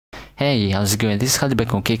Hey, how's it going? This is Khalid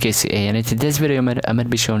back on KKCA, and in today's video I'm gonna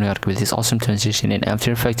be showing you with this awesome transition in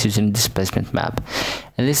After Effects using Displacement Map.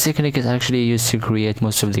 And this technique is actually used to create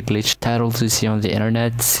most of the glitch titles you see on the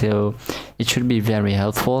internet, so it should be very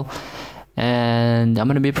helpful. And I'm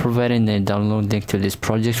gonna be providing a download link to this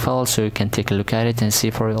project file so you can take a look at it and see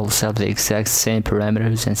for yourself the exact same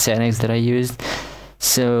parameters and settings that I used,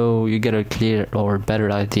 so you get a clear or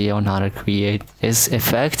better idea on how to create this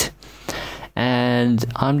effect. And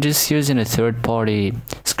I'm just using a third-party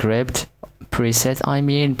script preset,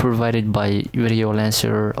 provided by Video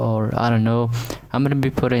Lancer, or I don't know. I'm gonna be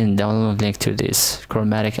putting a download link to this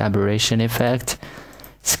Chromatic Aberration effect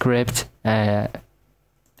script, again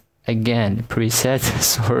preset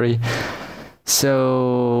sorry,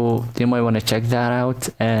 so you might want to check that out.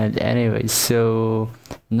 And anyway, so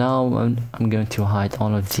now I'm going to hide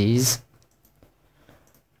all of these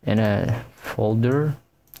in a folder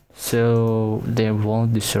so they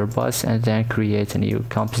won't disturb us, and then create a new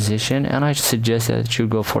composition. And I suggest that you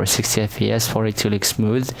go for 60 fps for it to look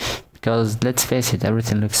smooth, because let's face it,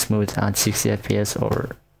 everything looks smooth at 60 fps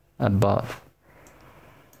or above.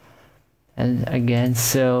 And again,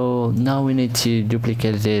 so now we need to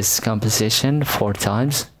duplicate this composition 4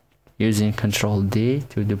 times using Ctrl D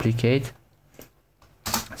to duplicate.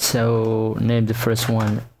 So name the first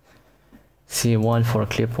one C1 for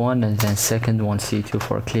clip 1, and then second one C2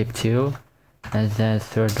 for clip 2, and then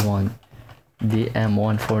third one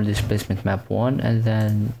DM1 for displacement map 1, and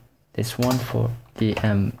then this one for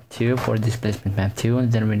DM2 for displacement map 2,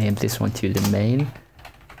 and then rename this one to the main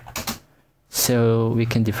so we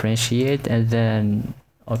can differentiate. And then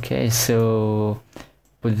okay, so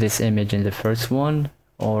put this image in the first one,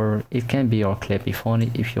 or it can be your clip if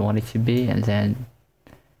you want it to be, and then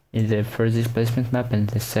in the first displacement map, and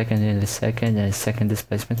the second in the second, and second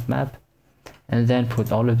displacement map, and then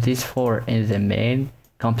put all of these 4 in the main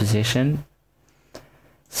composition.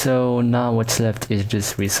 So now what's left is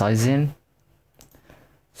just resizing.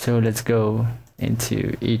 So let's go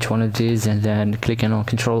into each one of these, and then clicking on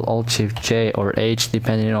Ctrl Alt Shift J or H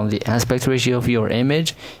depending on the aspect ratio of your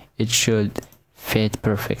image, it should fit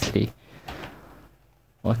perfectly.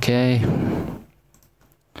 Okay,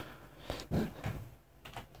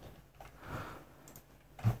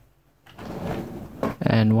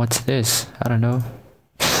 and what's this? I don't know.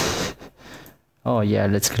 Oh yeah,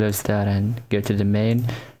 let's close that and go to the main,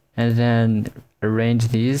 and then arrange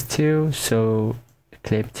these two. So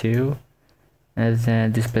clip 2, and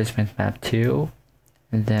then displacement map 2,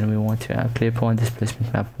 and then we want to have clip 1,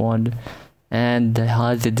 displacement map 1, and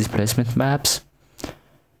hide the displacement maps,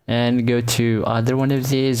 and go to either one of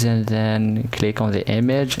these, and then click on the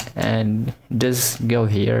image and just go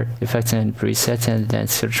here, effects and presets, and then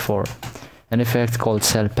search for an effect called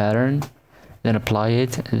cell pattern, then apply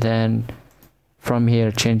it, and then from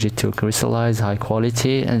here change it to crystallize high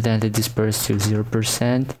quality, and then the disperse to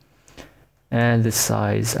 0%, and the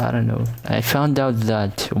size, I don't know, I found out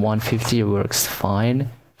that 150 works fine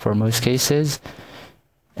for most cases.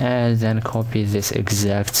 And then copy this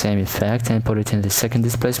exact same effect and put it in the second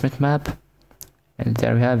displacement map, and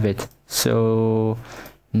there we have it. So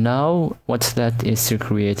now what's left is to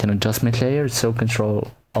create an adjustment layer, so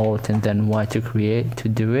Ctrl Alt and then Y to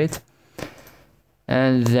do it,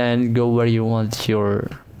 and then go where you want your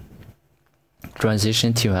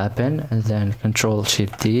transition to happen, and then Ctrl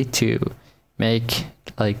Shift D to make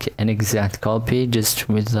like an exact copy just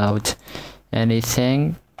without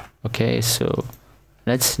anything. Okay, so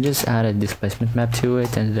let's just add a displacement map to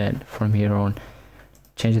it, and then from here on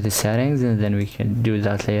change the settings, and then we can do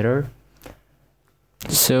that later.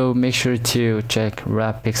 So make sure to check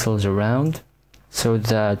wrap pixels around so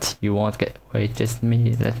that you won't get, wait,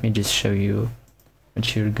 let me just show you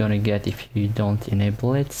what you're gonna get if you don't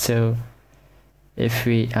enable it. So if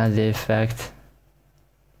we add the effect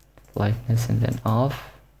lightness and then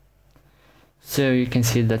off, so you can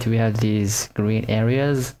see that we have these green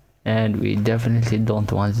areas, and we definitely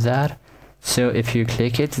don't want that. So if you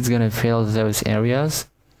click it, it's gonna fill those areas,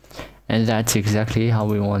 and that's exactly how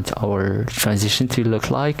we want our transition to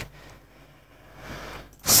look like.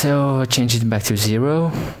 So change it back to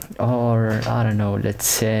 0, or I don't know, let's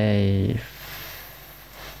say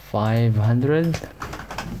 500.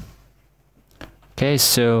 Okay,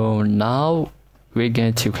 so now we're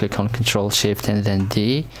going to click on Ctrl Shift and then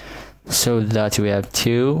D, so that we have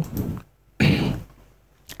 2.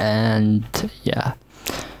 And yeah,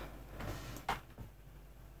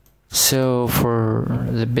 so for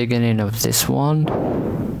the beginning of this one,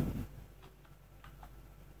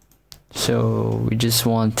 so we just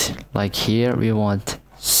want, like here we want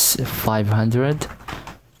 500,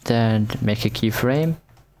 then make a keyframe,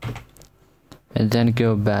 and then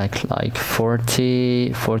go back like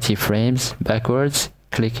 40 frames backwards,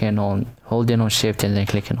 clicking on, holding on shift and then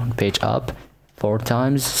clicking on page up 4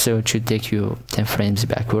 times, so it should take you 10 frames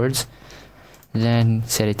backwards. Then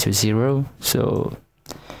set it to 0, so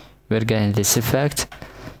we're getting this effect,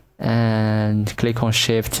 and click on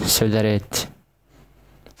shift so that it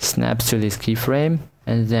snaps to this keyframe,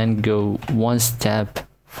 and then go 1 step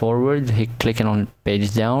forward, clicking on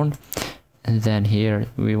page down, and then here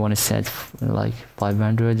we want to set like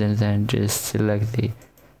 500, and then just select the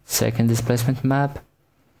second displacement map,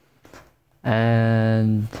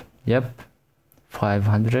 and yep,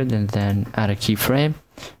 500, and then add a keyframe,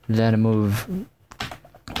 then move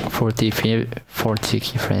 40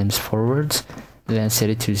 keyframes forwards, then set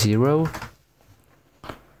it to 0.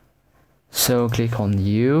 So click on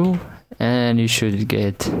U, and you should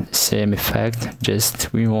get the same effect,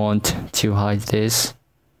 just we want to hide this.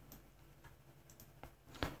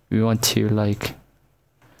 We want to like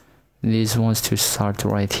these ones to start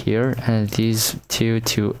right here and these two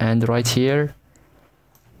to end right here.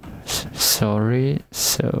 Sorry,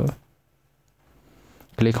 so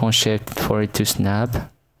click on shift for it to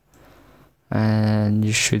snap, and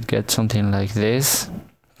you should get something like this.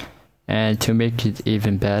 And to make it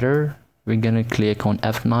even better, we're gonna click on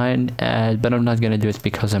F9, but I'm not gonna do it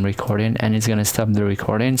because I'm recording and it's gonna stop the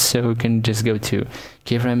recording, so we can just go to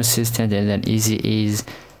Keyframe Assistant and then Easy Ease,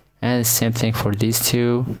 and same thing for these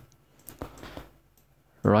two.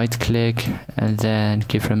 Right click and then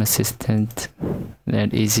Keyframe Assistant,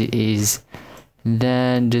 then Easy Ease,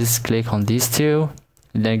 then just click on these two,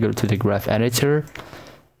 then go to the graph editor,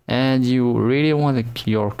 and you really want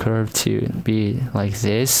your curve to be like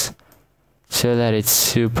this so that it's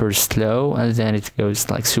super slow and then it goes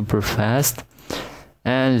like super fast.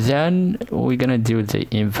 And then we're gonna do the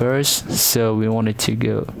inverse, so we want it to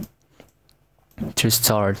go to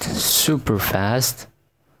start super fast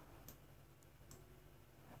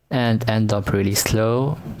and end up really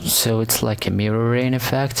slow, so it's like a mirroring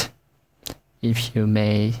effect, if you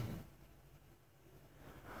may.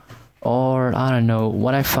 Or I don't know,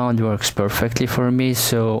 what I found works perfectly for me.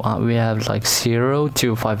 So we have like 0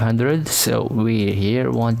 to 500, so we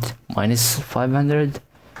here want minus 500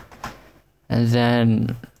 and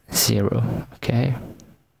then 0. Okay,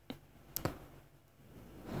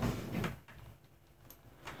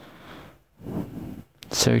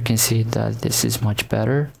 so you can see that this is much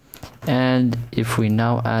better. And if we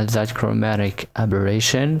now add that chromatic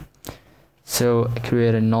aberration, so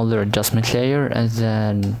create another adjustment layer and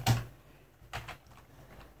then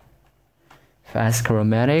fast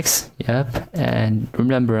chromatics, yep. And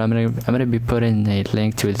remember, I'm gonna be putting a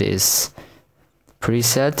link to this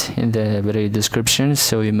preset in the video description,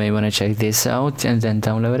 so you may want to check this out and then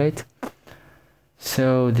download it.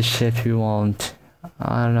 So the shape we want,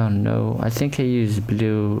 I don't know, I think I use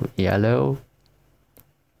blue yellow,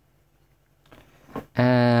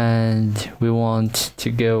 and we want to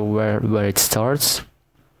go where it starts.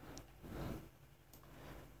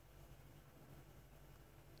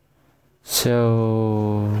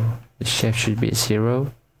 So the shape should be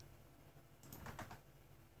 0.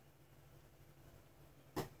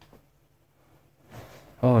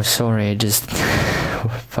 Oh, sorry, I just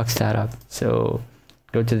fucked that up. So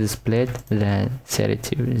go to the split, then set it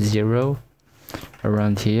to 0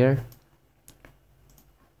 around here,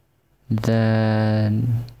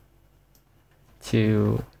 then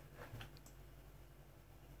to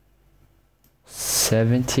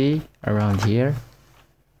 70 around here,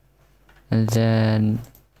 and then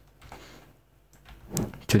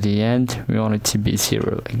to the end we want it to be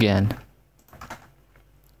 0 again.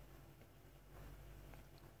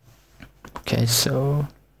 Okay, so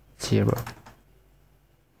 0.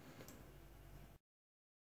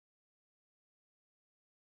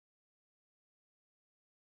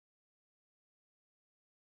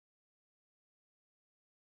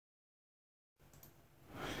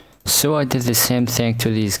 So I did the same thing to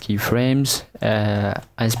these keyframes.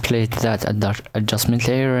 I split that adjustment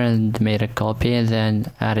layer and made a copy and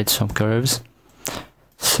then added some curves.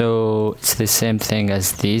 So it's the same thing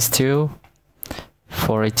as these two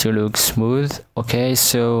for it to look smooth. Okay,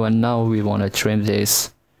 so and now we want to trim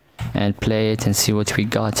this and play it and see what we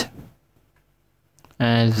got.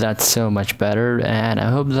 And that's so much better, and I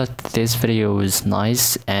hope that this video was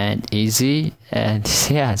nice and easy. And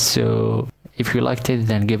yeah, so if you liked it,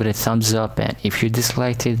 then give it a thumbs up, and if you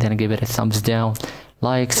disliked it, then give it a thumbs down.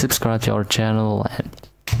 Like, subscribe to our channel, and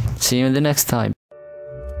see you in the next time.